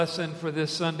Lesson for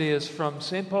this Sunday is from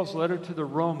St. Paul's letter to the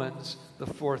Romans, the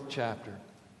 4th chapter.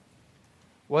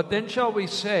 What then shall we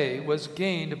say was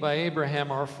gained by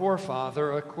Abraham our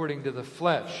forefather according to the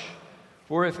flesh?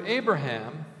 For if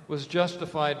Abraham was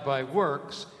justified by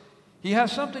works, he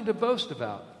has something to boast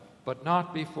about, but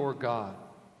not before God.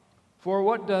 For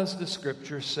what does the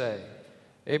Scripture say?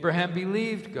 Abraham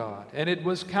believed God, and it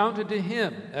was counted to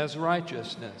him as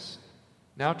righteousness.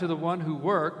 Now to the one who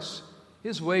works,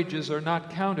 his wages are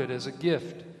not counted as a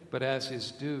gift, but as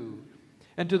his due.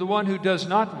 And to the one who does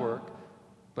not work,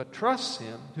 but trusts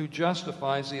him who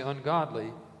justifies the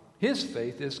ungodly, his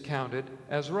faith is counted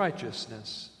as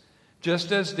righteousness.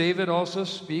 Just as David also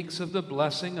speaks of the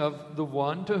blessing of the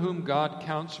one to whom God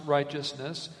counts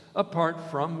righteousness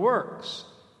apart from works.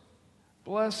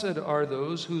 Blessed are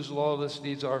those whose lawless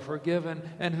deeds are forgiven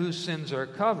and whose sins are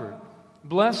covered.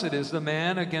 Blessed is the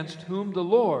man against whom the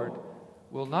Lord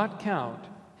will not count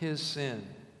his sin.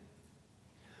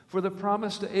 For the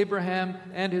promise to Abraham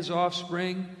and his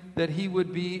offspring that he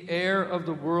would be heir of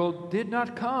the world did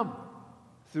not come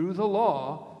through the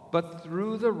law, but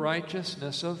through the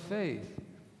righteousness of faith.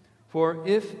 For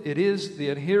if it is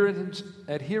the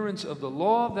adherents of the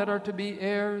law that are to be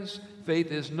heirs,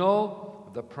 faith is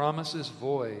null, the promise is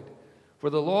void. For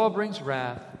the law brings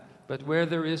wrath, but where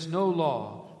there is no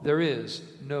law, there is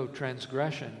no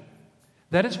transgression.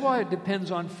 That is why it depends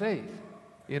on faith,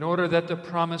 in order that the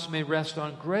promise may rest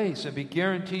on grace and be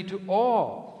guaranteed to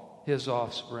all his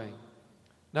offspring,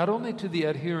 not only to the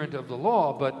adherent of the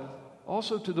law, but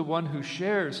also to the one who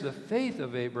shares the faith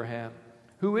of Abraham,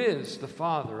 who is the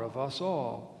father of us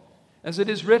all. As it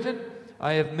is written,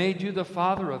 I have made you the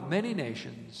father of many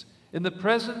nations, in the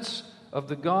presence of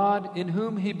the God in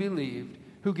whom he believed,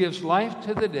 who gives life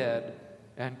to the dead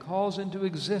and calls into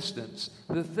existence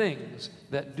the things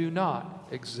that do not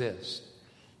exist.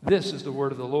 This is the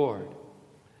word of the Lord.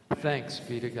 Thanks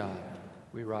be to God.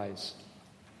 We rise.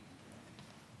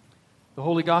 The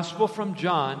Holy Gospel from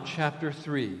John, chapter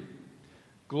 3.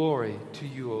 Glory to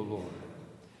you, O Lord.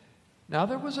 Now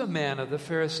there was a man of the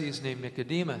Pharisees named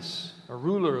Nicodemus, a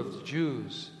ruler of the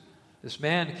Jews. This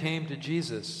man came to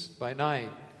Jesus by night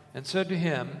and said to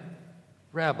him,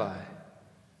 Rabbi,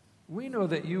 we know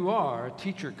that you are a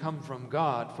teacher come from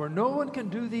God, for no one can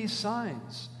do these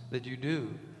signs that you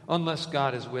do unless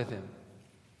God is with him.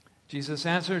 Jesus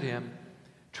answered him,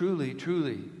 Truly,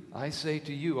 truly, I say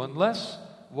to you, unless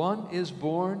one is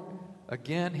born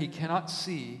again, he cannot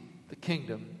see the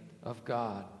kingdom of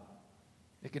God.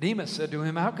 Nicodemus said to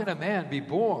him, How can a man be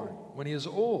born when he is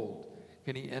old?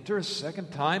 Can he enter a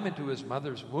second time into his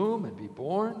mother's womb and be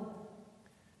born?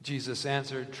 Jesus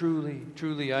answered, Truly,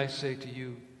 truly, I say to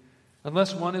you,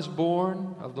 unless one is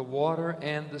born of the water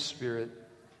and the Spirit,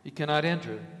 he cannot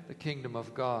enter the kingdom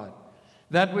of God.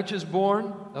 That which is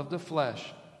born of the flesh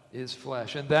is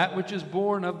flesh, and that which is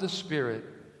born of the Spirit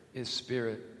is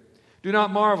spirit. Do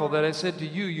not marvel that I said to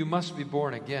you, you must be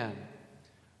born again.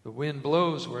 The wind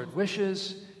blows where it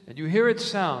wishes, and you hear its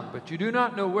sound, but you do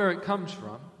not know where it comes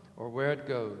from or where it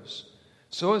goes.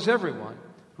 So is everyone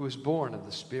who is born of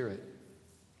the Spirit.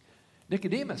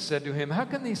 Nicodemus said to him, How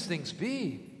can these things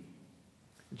be?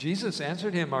 Jesus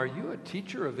answered him, Are you a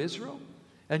teacher of Israel,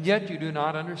 and yet you do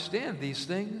not understand these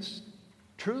things?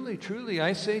 Truly, truly,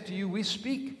 I say to you, we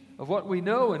speak of what we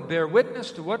know and bear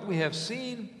witness to what we have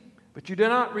seen, but you do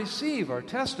not receive our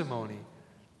testimony.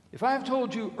 If I have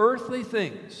told you earthly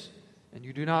things, and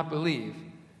you do not believe,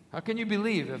 how can you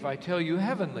believe if I tell you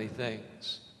heavenly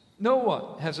things? No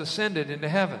one has ascended into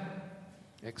heaven,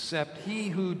 except he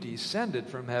who descended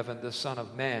from heaven, the Son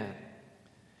of Man.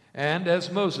 And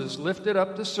as Moses lifted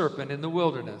up the serpent in the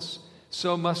wilderness,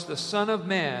 so must the Son of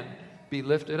Man be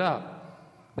lifted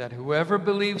up, that whoever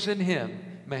believes in him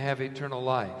may have eternal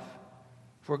life.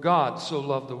 For God so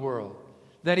loved the world,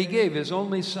 that he gave his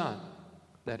only Son,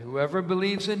 that whoever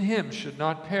believes in him should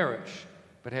not perish,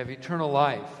 but have eternal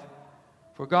life.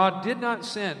 For God did not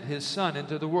send his Son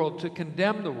into the world to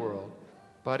condemn the world,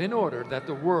 but in order that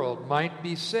the world might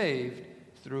be saved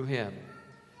through him.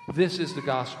 This is the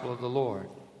gospel of the Lord.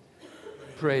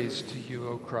 Praise to you,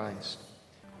 O Christ.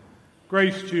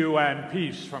 Grace to you and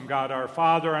peace from God our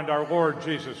Father and our Lord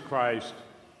Jesus Christ.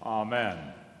 Amen.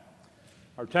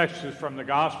 Our text is from the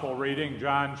Gospel reading,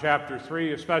 John chapter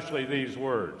 3, especially these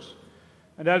words.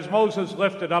 And as Moses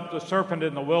lifted up the serpent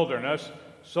in the wilderness,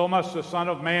 so must the Son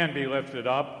of Man be lifted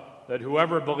up, that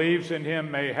whoever believes in him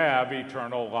may have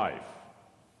eternal life.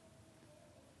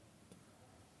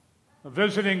 A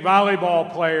visiting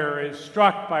volleyball player is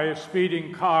struck by a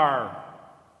speeding car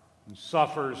and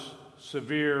suffers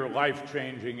severe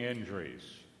life-changing injuries.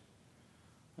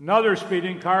 Another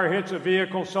speeding car hits a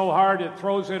vehicle so hard it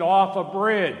throws it off a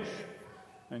bridge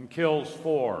and kills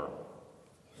 4.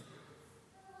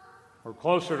 Or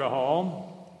closer to home,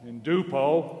 in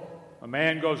Dupo, a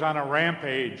man goes on a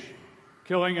rampage,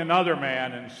 killing another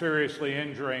man and seriously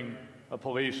injuring a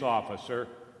police officer,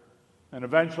 and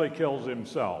eventually kills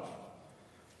himself.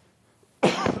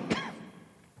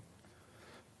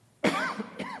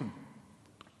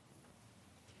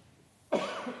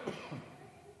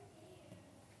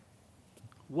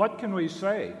 What can we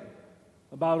say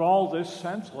about all this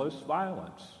senseless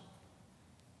violence?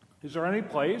 Is there any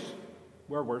place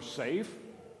where we're safe?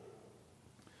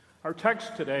 Our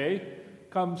text today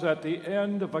comes at the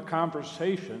end of a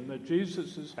conversation that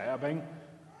Jesus is having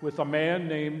with a man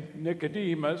named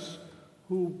Nicodemus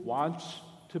who wants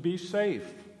to be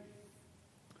safe.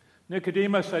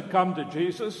 Nicodemus had come to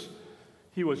Jesus.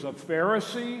 He was a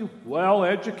Pharisee,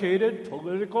 well-educated,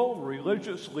 political,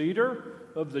 religious leader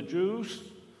of the Jews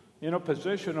in a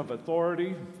position of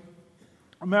authority,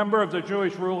 a member of the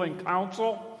Jewish ruling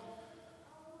council.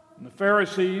 And the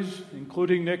Pharisees,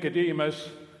 including Nicodemus,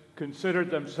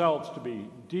 considered themselves to be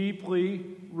deeply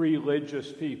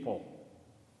religious people.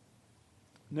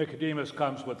 Nicodemus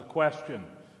comes with a question.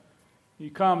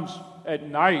 He comes at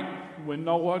night when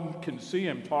no one can see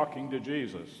him talking to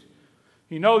Jesus.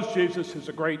 He knows Jesus is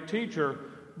a great teacher,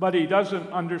 but he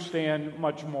doesn't understand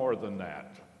much more than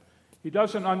that. He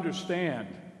doesn't understand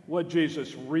what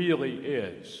Jesus really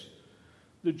is.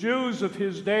 The Jews of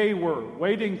his day were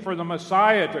waiting for the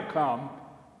Messiah to come,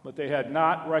 but they had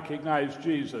not recognized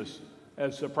Jesus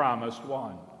as the promised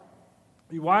one.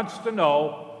 He wants to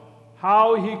know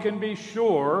how he can be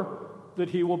sure that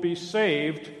he will be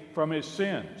saved from his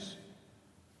sins.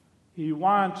 He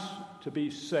wants to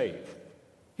be safe.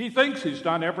 He thinks he's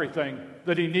done everything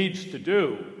that he needs to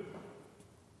do,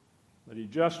 but he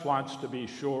just wants to be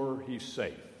sure he's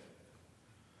safe.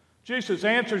 Jesus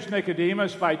answers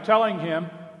Nicodemus by telling him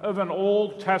of an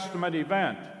Old Testament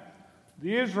event.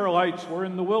 The Israelites were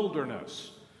in the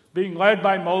wilderness, being led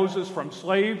by Moses from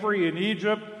slavery in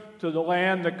Egypt to the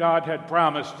land that God had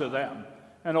promised to them.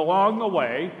 And along the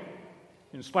way,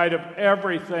 in spite of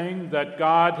everything that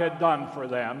God had done for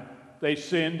them, they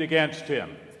sinned against him.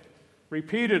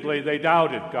 Repeatedly, they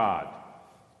doubted God.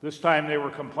 This time they were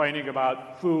complaining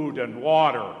about food and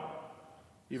water,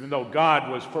 even though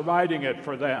God was providing it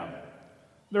for them.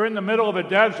 They're in the middle of a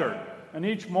desert, and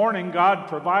each morning God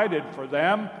provided for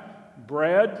them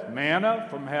bread, manna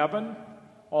from heaven.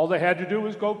 All they had to do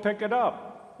was go pick it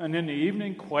up. And in the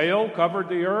evening, quail covered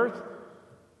the earth,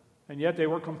 and yet they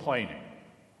were complaining.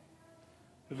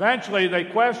 Eventually, they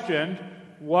questioned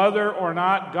whether or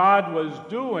not God was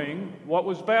doing what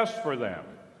was best for them.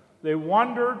 They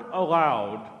wondered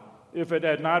aloud if it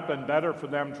had not been better for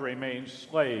them to remain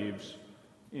slaves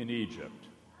in Egypt.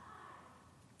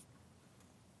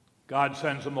 God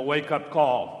sends them a wake-up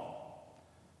call.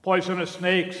 Poisonous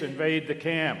snakes invade the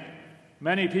camp.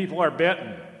 Many people are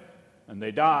bitten, and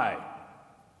they die.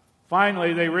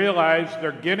 Finally, they realize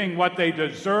they're getting what they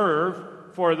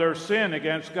deserve for their sin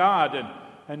against God.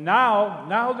 And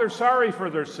now they're sorry for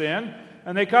their sin,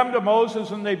 and they come to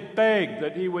Moses and they beg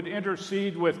that he would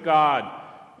intercede with God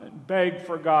and beg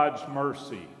for God's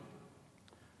mercy.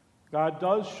 God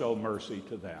does show mercy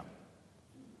to them.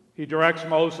 He directs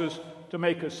Moses to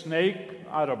make a snake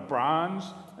out of bronze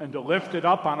and to lift it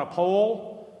up on a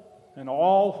pole, and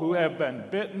all who have been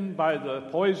bitten by the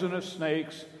poisonous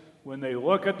snakes, when they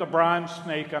look at the bronze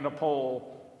snake on a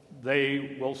pole,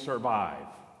 they will survive.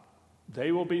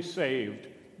 They will be saved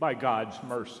by God's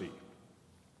mercy.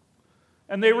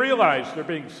 And they realize they're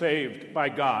being saved by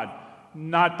God,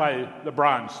 not by the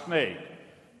bronze snake,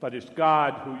 but it's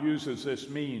God who uses this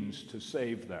means to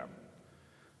save them.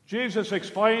 Jesus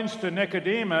explains to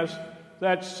Nicodemus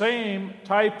that same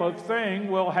type of thing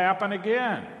will happen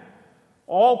again.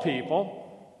 All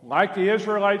people, like the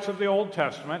Israelites of the Old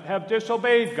Testament, have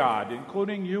disobeyed God,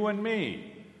 including you and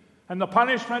me. And the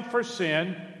punishment for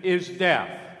sin is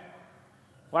death.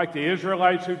 Like the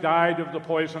Israelites who died of the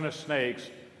poisonous snakes,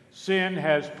 sin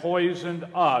has poisoned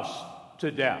us to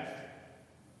death.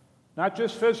 Not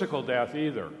just physical death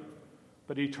either,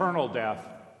 but eternal death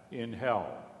in hell.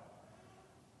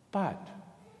 But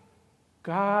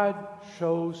God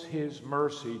shows his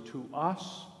mercy to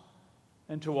us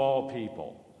and to all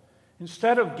people.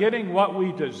 Instead of getting what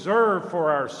we deserve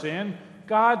for our sin,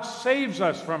 God saves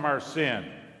us from our sin.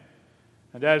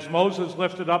 And as Moses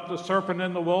lifted up the serpent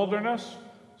in the wilderness,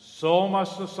 so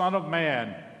must the Son of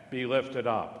Man be lifted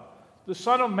up. The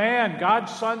Son of Man,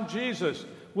 God's Son Jesus,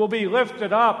 will be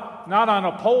lifted up not on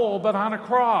a pole but on a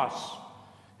cross.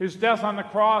 His death on the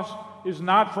cross is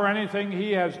not for anything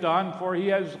he has done, for he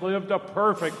has lived a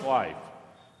perfect life.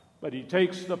 But he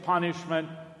takes the punishment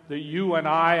that you and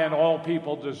I and all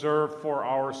people deserve for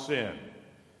our sin,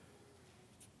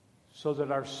 so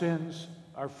that our sins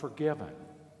are forgiven.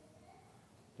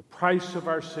 The price of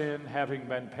our sin having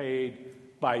been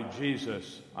paid by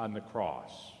Jesus on the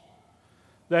cross,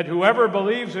 that whoever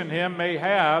believes in him may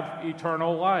have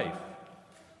eternal life.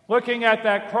 Looking at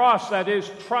that cross, that is,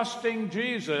 trusting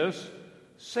Jesus,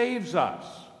 saves us.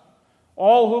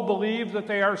 All who believe that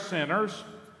they are sinners,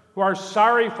 who are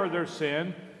sorry for their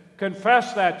sin,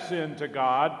 confess that sin to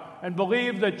God, and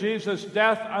believe that Jesus'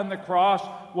 death on the cross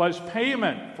was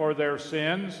payment for their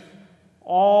sins,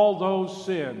 all those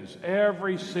sins,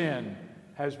 every sin,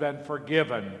 has been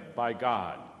forgiven by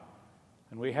God.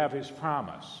 And we have his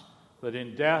promise that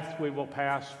in death we will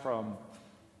pass from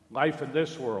life in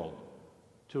this world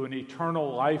to an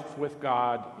eternal life with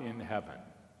God in heaven.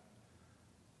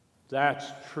 That's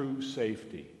true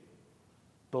safety.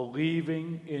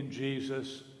 Believing in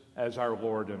Jesus as our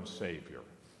Lord and Savior.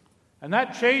 And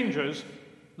that changes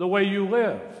the way you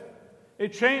live.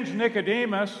 It changed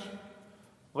Nicodemus.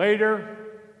 Later,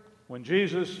 when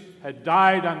Jesus had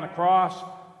died on the cross,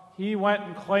 he went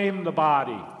and claimed the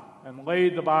body and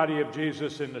laid the body of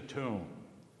Jesus in the tomb.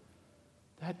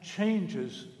 That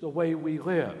changes the way we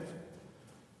live.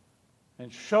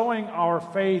 And showing our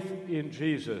faith in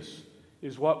Jesus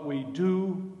is what we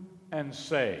do and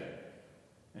say,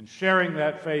 and sharing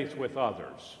that faith with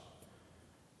others.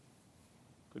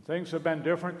 Could things have been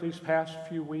different these past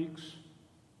few weeks?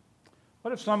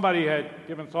 What if somebody had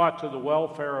given thought to the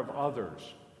welfare of others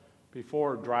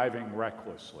before driving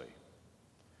recklessly?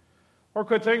 Or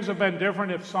could things have been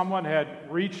different if someone had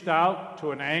reached out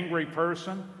to an angry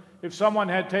person, if someone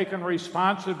had taken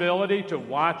responsibility to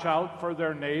watch out for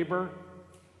their neighbor,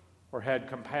 or had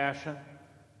compassion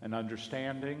and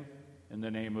understanding in the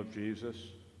name of Jesus?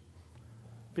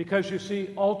 Because you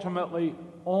see, ultimately,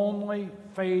 only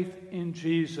faith in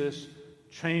Jesus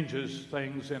changes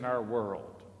things in our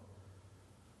world.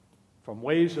 From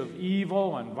ways of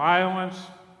evil and violence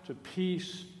to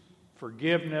peace,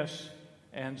 forgiveness,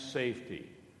 and safety.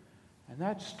 And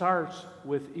that starts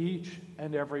with each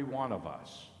and every one of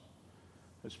us.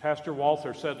 As Pastor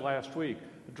Walther said last week,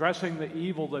 addressing the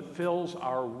evil that fills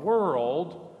our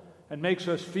world and makes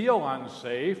us feel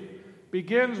unsafe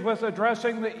begins with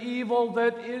addressing the evil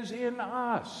that is in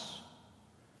us.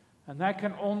 And that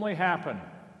can only happen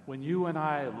when you and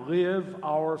I live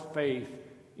our faith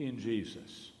in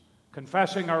Jesus,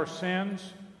 confessing our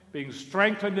sins, being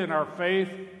strengthened in our faith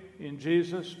in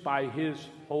Jesus by his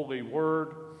holy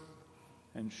word,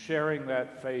 and sharing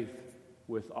that faith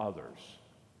with others.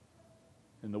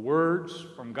 In the words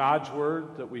from God's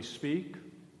word that we speak,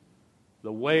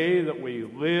 the way that we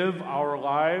live our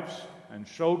lives and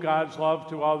show God's love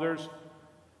to others.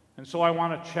 And so I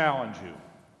want to challenge you.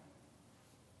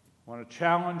 I want to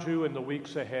challenge you in the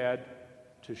weeks ahead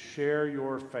to share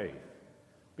your faith.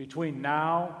 Between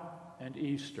now and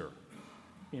Easter,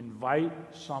 invite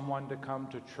someone to come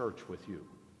to church with you.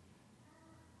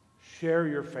 Share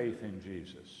your faith in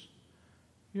Jesus.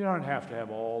 You don't have to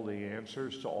have all the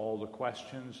answers to all the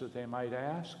questions that they might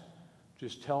ask.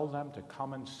 Just tell them to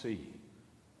come and see.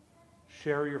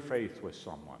 Share your faith with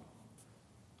someone.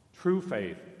 True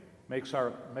faith makes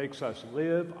us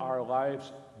live our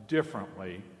lives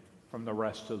differently from the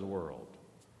rest of the world.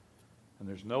 And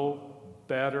there's no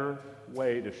better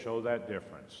way to show that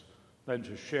difference than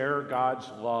to share God's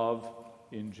love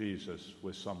in Jesus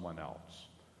with someone else.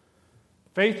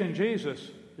 Faith in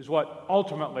Jesus is what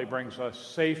ultimately brings us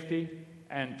safety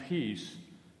and peace,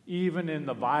 even in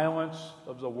the violence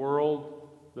of the world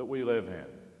that we live in.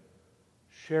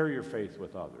 Share your faith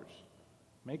with others.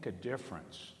 Make a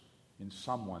difference in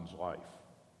someone's life.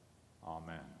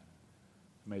 Amen.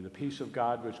 May the peace of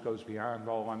God, which goes beyond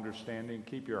all understanding,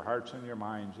 keep your hearts and your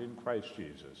minds in Christ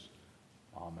Jesus.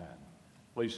 Amen.